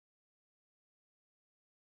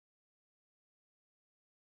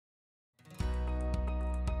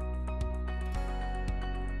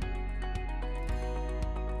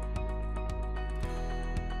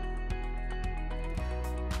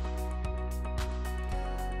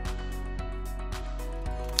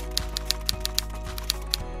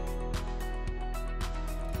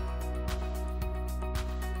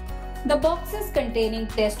The boxes containing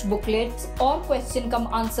test booklets or question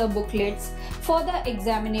come answer booklets for the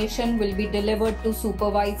examination will be delivered to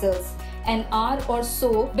supervisors an hour or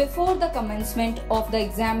so before the commencement of the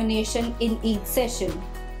examination in each session.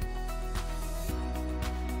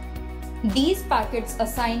 These packets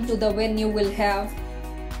assigned to the venue will have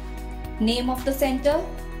name of the center,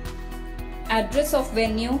 address of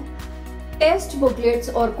venue, test booklets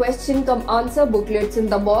or question come answer booklets in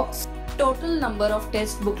the box, total number of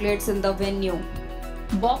test booklets in the venue,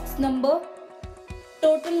 box number,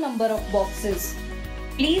 total number of boxes.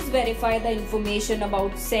 Please verify the information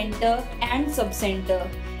about center and subcenter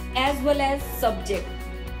as well as subject,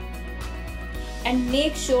 and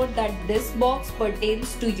make sure that this box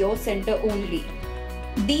pertains to your center only.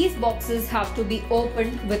 These boxes have to be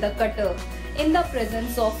opened with a cutter in the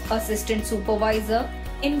presence of assistant supervisor,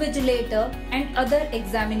 invigilator and other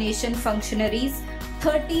examination functionaries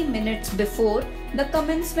 30 minutes before the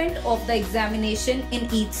commencement of the examination in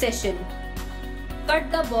each session.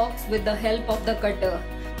 Cut the box with the help of the cutter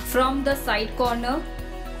from the side corner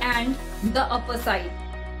and the upper side.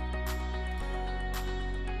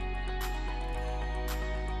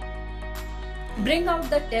 Bring out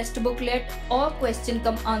the test booklet or question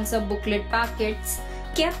come answer booklet packets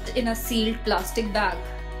kept in a sealed plastic bag.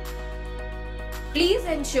 Please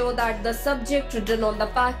ensure that the subject written on the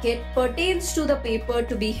packet pertains to the paper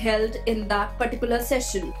to be held in that particular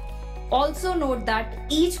session. Also note that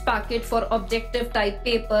each packet for objective type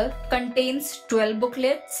paper contains 12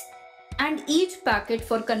 booklets and each packet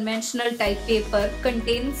for conventional type paper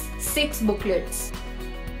contains 6 booklets.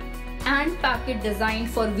 And packet designed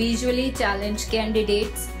for visually challenged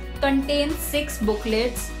candidates contains 6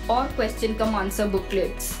 booklets or question come answer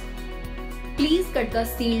booklets. Please cut the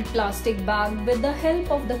sealed plastic bag with the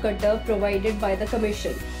help of the cutter provided by the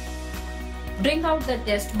Commission. Bring out the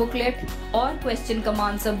test booklet or question come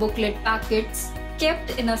answer booklet packets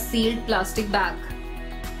kept in a sealed plastic bag.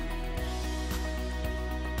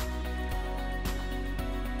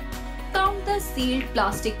 Count the sealed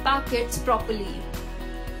plastic packets properly.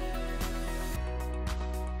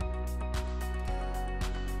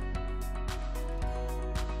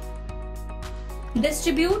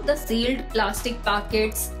 Distribute the sealed plastic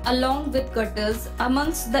packets along with cutters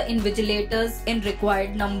amongst the invigilators in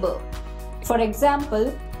required number. For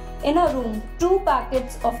example, in a room, 2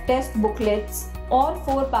 packets of test booklets or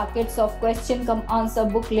 4 packets of question come answer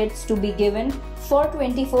booklets to be given for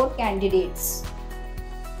 24 candidates.